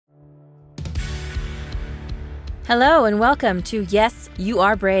Hello and welcome to Yes, You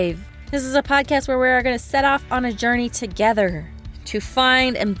Are Brave. This is a podcast where we are going to set off on a journey together to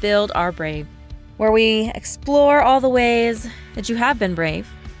find and build our brave, where we explore all the ways that you have been brave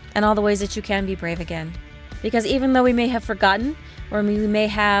and all the ways that you can be brave again. Because even though we may have forgotten or we may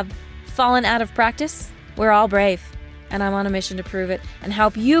have fallen out of practice, we're all brave. And I'm on a mission to prove it and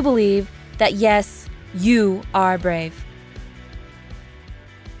help you believe that yes, you are brave.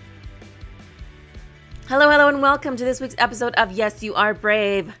 Hello, and welcome to this week's episode of Yes, You Are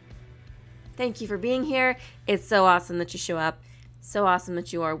Brave. Thank you for being here. It's so awesome that you show up. So awesome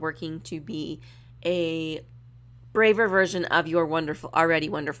that you are working to be a braver version of your already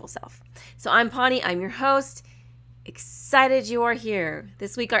wonderful self. So I'm Pawnee. I'm your host. Excited you are here.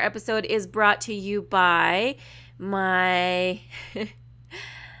 This week our episode is brought to you by my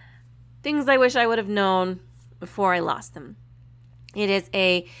things I wish I would have known before I lost them. It is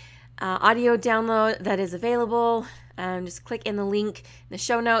a audio download that is available. Just click in the link in the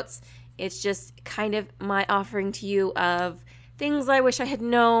show notes. It's just kind of my offering to you of things I wish I had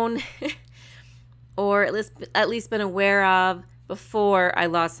known or at least been aware of before I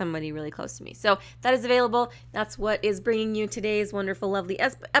lost somebody really close to me. So that is available. That's what is bringing you today's wonderful, lovely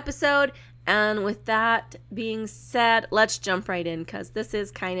episode. And with that being said, let's jump right in because this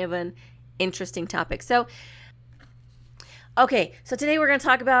is kind of an interesting topic. So today we're going to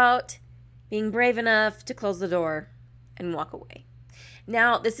talk about being brave enough to close the door and walk away.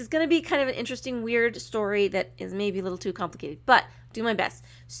 Now, this is going to be kind of an interesting, weird story that is maybe a little too complicated, but I'll do my best.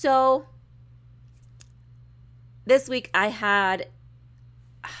 So, this week I had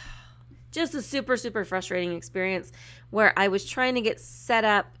just a super, super frustrating experience where I was trying to get set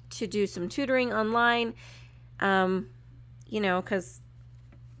up to do some tutoring online, because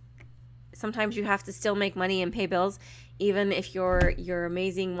sometimes you have to still make money and pay bills, even if your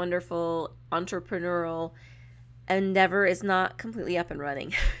amazing, wonderful, entrepreneurial endeavor is not completely up and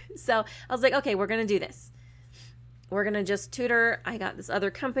running. So I was like, okay, we're going to do this. We're going to just tutor. I got this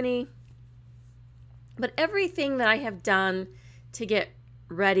other company. But everything that I have done to get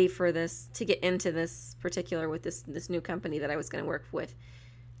ready for this, to get into this particular with this new company that I was going to work with,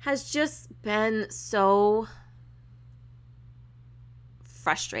 has just been so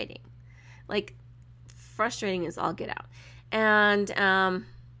frustrating. Like, frustrating is all get out. And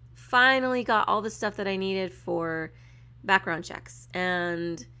finally got all the stuff that I needed for background checks.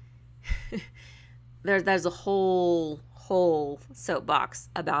 And there's a whole soapbox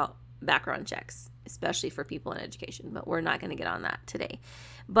about background checks, especially for people in education. But we're not going to get on that today.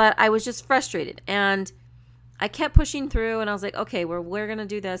 But I was just frustrated. And I kept pushing through. And I was like, okay, we're going to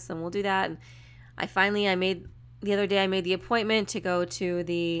do this and we'll do that. And the other day I made the appointment to go to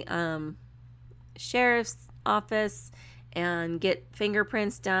the sheriff's office and get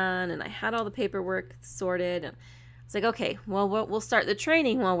fingerprints done, and I had all the paperwork sorted, and I was like, okay, well, we'll start the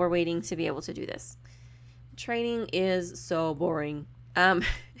training while we're waiting to be able to do this. Training is so boring. And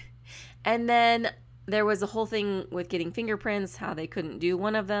then there was a whole thing with getting fingerprints, how they couldn't do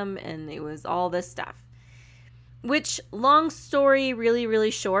one of them, and it was all this stuff. Which, long story, really,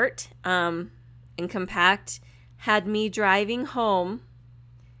 really short, and compact, had me driving home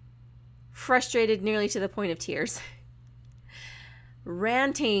frustrated nearly to the point of tears,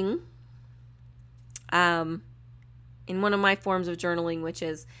 ranting in one of my forms of journaling, which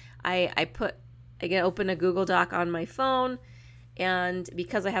is I open a Google Doc on my phone, and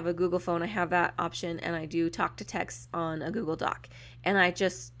because I have a Google phone, I have that option, and I do talk to text on a Google Doc, and I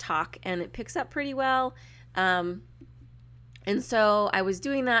just talk, and it picks up pretty well. And so I was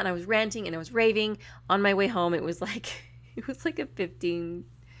doing that, and I was ranting, and I was raving on my way home. It was like a 15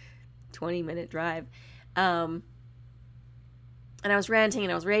 20-minute drive. And I was ranting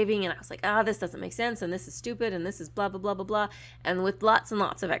and I was raving and I was like, this doesn't make sense and this is stupid and this is blah, blah, blah, blah, blah. And with lots and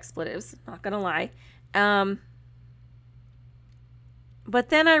lots of expletives, not going to lie. But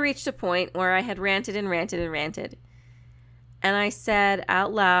then I reached a point where I had ranted and ranted and ranted. And I said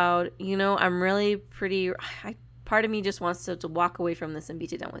out loud, I'm really part of me just wants to walk away from this and be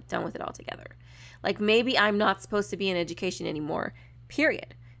done with it altogether. Like, maybe I'm not supposed to be in education anymore,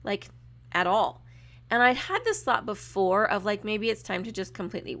 period. Like, at all. And I'd had this thought before of like, maybe it's time to just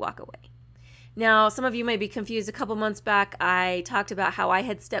completely walk away. Now, some of you may be confused. A couple months back, I talked about how I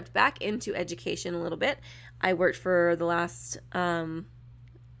had stepped back into education a little bit. I worked for the last 6-8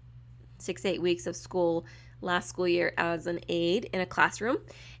 weeks of school last school year as an aide in a classroom.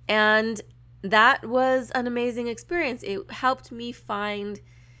 And that was an amazing experience. It helped me find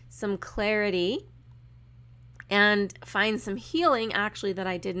some clarity and find some healing, actually, that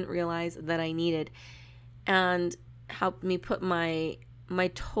I didn't realize that I needed, and helped me put my my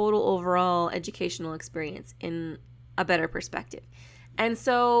total overall educational experience in a better perspective. And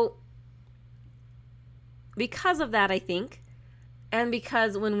so because of that, I think, and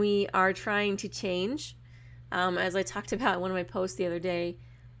because when we are trying to change, as I talked about in one of my posts the other day,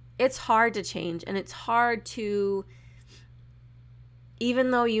 it's hard to change, and it's hard to,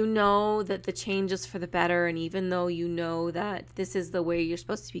 even though you know that the change is for the better, and even though you know that this is the way you're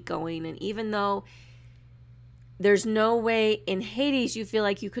supposed to be going, and even though there's no way in Hades you feel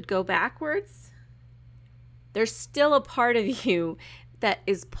like you could go backwards, there's still a part of you that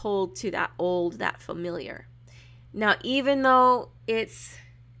is pulled to that old, that familiar. Now, even though it's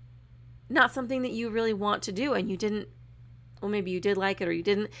not something that you really want to do, and you didn't, well, maybe you did like it or you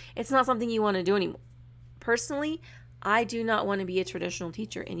didn't, it's not something you want to do anymore. Personally, I do not want to be a traditional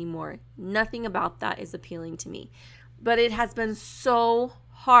teacher anymore. Nothing about that is appealing to me. But it has been so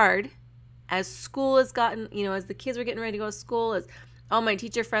hard as school has gotten, as the kids were getting ready to go to school, as all my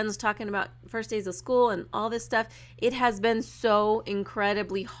teacher friends talking about first days of school and all this stuff, it has been so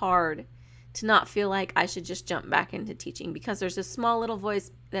incredibly hard to not feel like I should just jump back into teaching, because there's a small little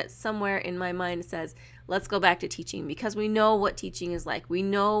voice that somewhere in my mind says, let's go back to teaching, because we know what teaching is like. We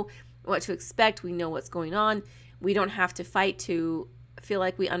know what to expect. We know what's going on. We don't have to fight to feel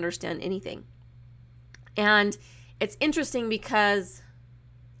like we understand anything. And it's interesting because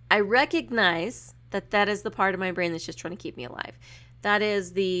I recognize that is the part of my brain that's just trying to keep me alive. That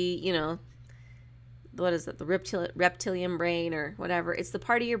is the, what is it? The reptilian brain or whatever. It's the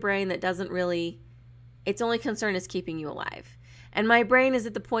part of your brain that doesn't really, its only concern is keeping you alive. And my brain is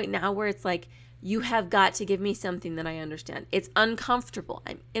at the point now where it's like, you have got to give me something that I understand. It's uncomfortable.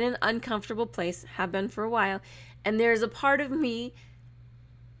 I'm in an uncomfortable place, have been for a while. And there's a part of me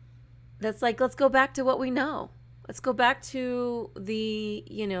that's like, let's go back to what we know. Let's go back to the,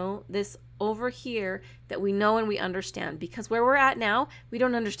 this over here that we know and we understand. Because where we're at now, we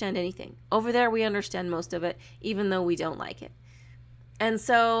don't understand anything. Over there, we understand most of it, even though we don't like it. And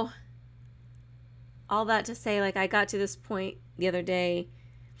so, all that to say, I got to this point the other day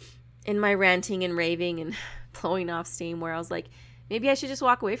in my ranting and raving and blowing off steam where I was like, maybe I should just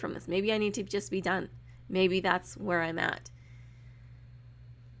walk away from this. Maybe I need to just be done. Maybe that's where I'm at.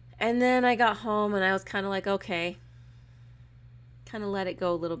 And then I got home and I was kind of like, okay, kind of let it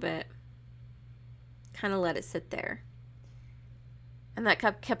go a little bit. Kind of let it sit there. And that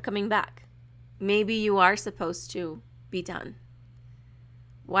kept coming back. Maybe you are supposed to be done.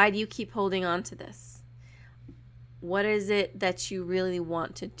 Why do you keep holding on to this? What is it that you really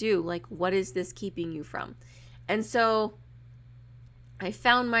want to do? What is this keeping you from? And so I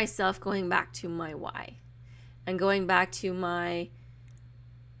found myself going back to my why and going back to my,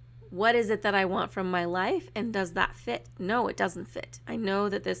 what is it that I want from my life? And does that fit? No, it doesn't fit. I know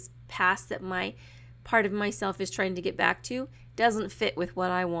that this past that my part of myself is trying to get back to doesn't fit with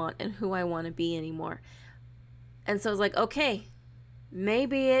what I want and who I want to be anymore. And so I was like, okay,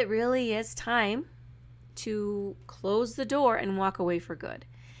 maybe it really is time to close the door and walk away for good.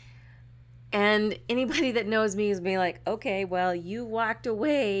 And anybody that knows me is being like, okay, well, you walked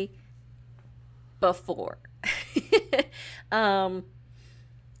away before.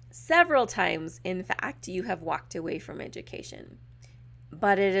 Several times, in fact, you have walked away from education.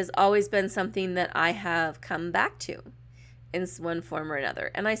 But it has always been something that I have come back to in one form or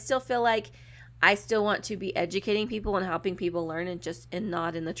another. And I still feel like I still want to be educating people and helping people learn, and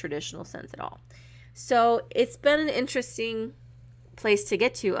not in the traditional sense at all. So it's been an interesting place to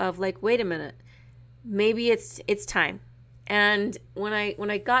get to of wait a minute, maybe it's time. And when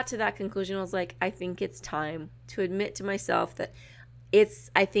I got to that conclusion, I was like, I think it's time to admit to myself that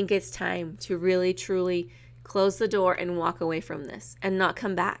I think it's time to really truly close the door and walk away from this and not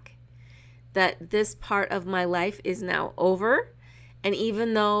come back. That this part of my life is now over. And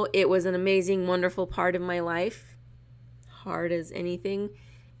even though it was an amazing, wonderful part of my life, hard as anything,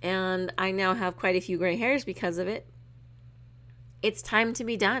 and I now have quite a few gray hairs because of it, it's time to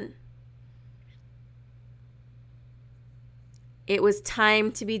be done. It was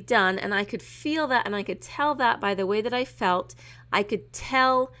time to be done, and I could feel that, and I could tell that by the way that I felt. I could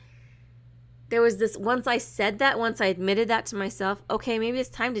tell there was this, once I said that, once I admitted that to myself, okay, maybe it's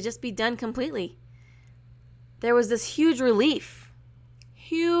time to just be done completely. There was this huge relief.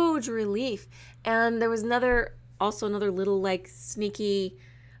 And there was another little sneaky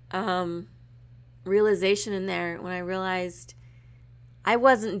realization in there when I realized I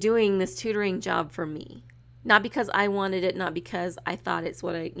wasn't doing this tutoring job for me. Not because I wanted it, not because I thought it's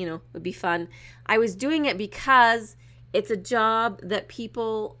what would be fun. I was doing it because it's a job that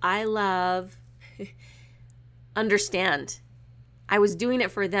people I love understand. I was doing it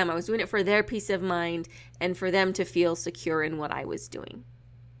for them. I was doing it for their peace of mind and for them to feel secure in what I was doing,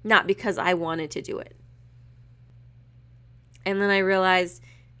 not because I wanted to do it. And then I realized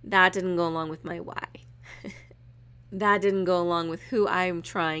that didn't go along with my why. That didn't go along with who I'm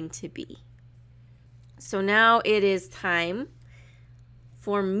trying to be. So now it is time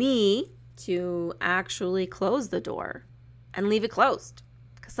for me to actually close the door and leave it closed.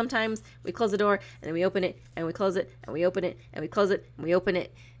 Because sometimes we close the door and then we open it and we close it and we open it and we close it and we open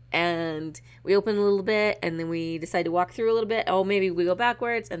it and we open a little bit and then we decide to walk through a little bit. Oh, maybe we go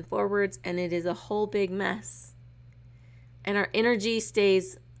backwards and forwards and it is a whole big mess. And our energy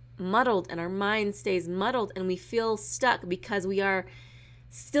stays muddled and our mind stays muddled and we feel stuck because we are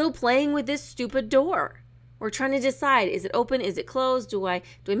still playing with this stupid door. We're trying to decide, is it open? Is it closed? Do I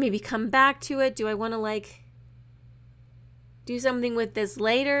maybe come back to it? Do I want to do something with this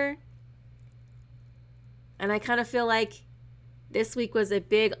later? And I kind of feel like this week was a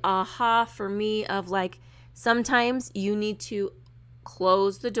big aha for me of sometimes you need to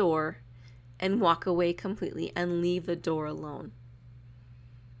close the door and walk away completely and leave the door alone.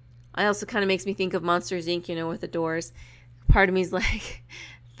 I also kind of makes me think of Monsters, Inc., with the doors. Part of me is like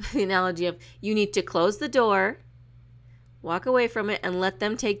the analogy of you need to close the door, walk away from it, and let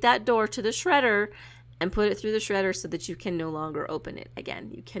them take that door to the shredder and put it through the shredder so that you can no longer open it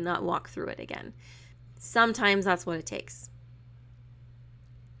again. You cannot walk through it again. Sometimes that's what it takes.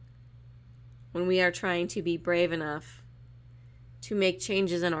 When we are trying to be brave enough to make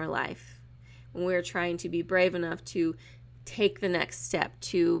changes in our life, when we're trying to be brave enough to take the next step,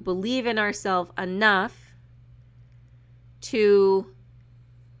 to believe in ourselves enough to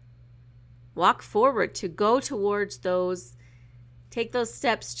walk forward, to go towards take those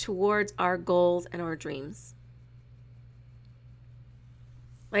steps towards our goals and our dreams.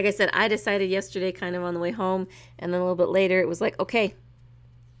 Like I said, I decided yesterday kind of on the way home, and then a little bit later it was like, okay,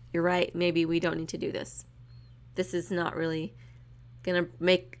 you're right, maybe we don't need to do this. This is not really going to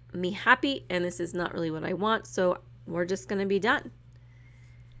make me happy, and this is not really what I want, so we're just going to be done.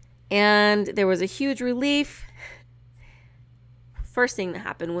 And there was a huge relief. First thing that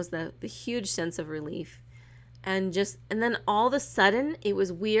happened was the huge sense of relief. And then all of a sudden, it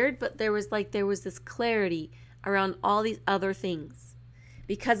was weird, but there was this clarity around all these other things.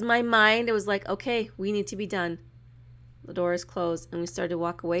 Because my mind, it was like, okay, we need to be done. The door is closed, and we started to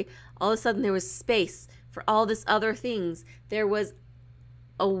walk away. All of a sudden, there was space for all this other things. There was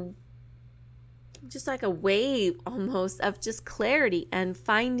just like a wave almost of just clarity and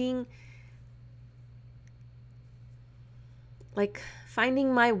finding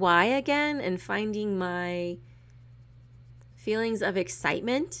my why again and finding my feelings of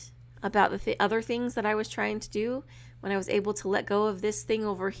excitement about the other things that I was trying to do. When I was able to let go of this thing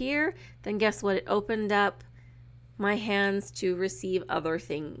over here, then guess what? It opened up my hands to receive other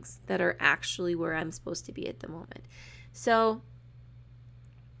things that are actually where I'm supposed to be at the moment. So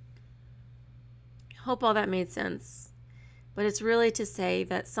hope all that made sense. But it's really to say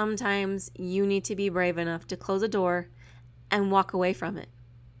that sometimes you need to be brave enough to close a door and walk away from it.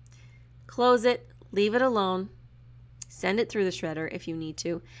 Close it, leave it alone, send it through the shredder if you need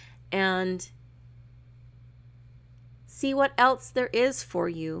to, and see what else there is for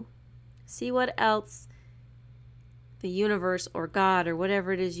you. See what else the universe or God or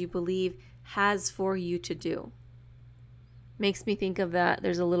whatever it is you believe has for you to do. Makes me think of that.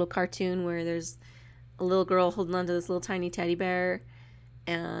 There's a little cartoon where there's a little girl holding onto this little tiny teddy bear,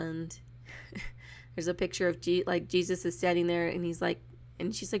 and there's a picture of Jesus is standing there, and she's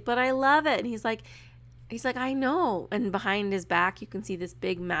like, but I love it, and he's like, I know, and behind his back you can see this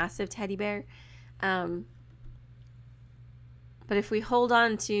big massive teddy bear. But if we hold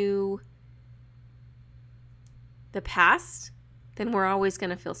on to the past, then we're always going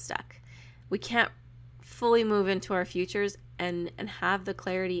to feel stuck. We can't fully move into our futures and have the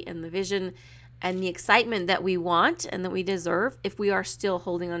clarity and the vision and the excitement that we want and that we deserve if we are still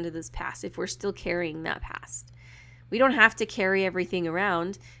holding on to this past, if we're still carrying that past. We don't have to carry everything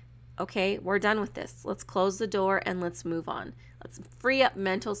around. Okay, we're done with this. Let's close the door and let's move on. Let's free up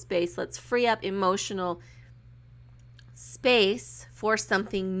mental space. Let's free up emotional space for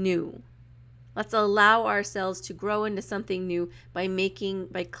something new. Let's allow ourselves to grow into something new by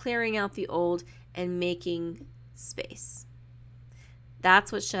clearing out the old and making space.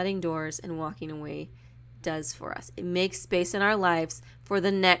 That's what shutting doors and walking away does for us. It makes space in our lives for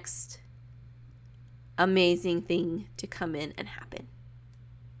the next amazing thing to come in and happen.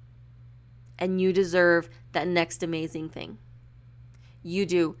 And you deserve that next amazing thing. You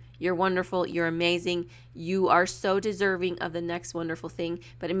do. You're wonderful. You're amazing. You are so deserving of the next wonderful thing,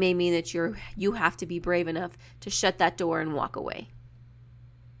 but it may mean that you have to be brave enough to shut that door and walk away.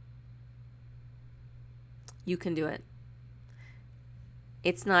 You can do it.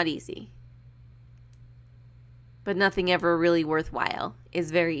 It's not easy. But nothing ever really worthwhile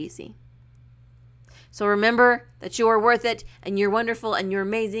is very easy. So remember that you are worth it, and you're wonderful, and you're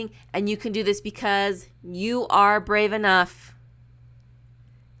amazing, and you can do this because you are brave enough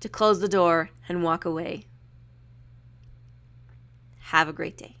to close the door and walk away. Have a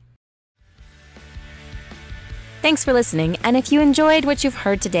great day. Thanks for listening, and if you enjoyed what you've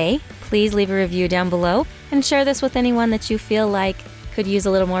heard today, please leave a review down below and share this with anyone that you feel like could use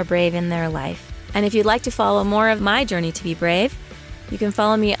a little more brave in their life. And if you'd like to follow more of my journey to be brave, you can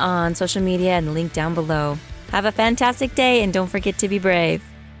follow me on social media and link down below. Have a fantastic day, and don't forget to be brave.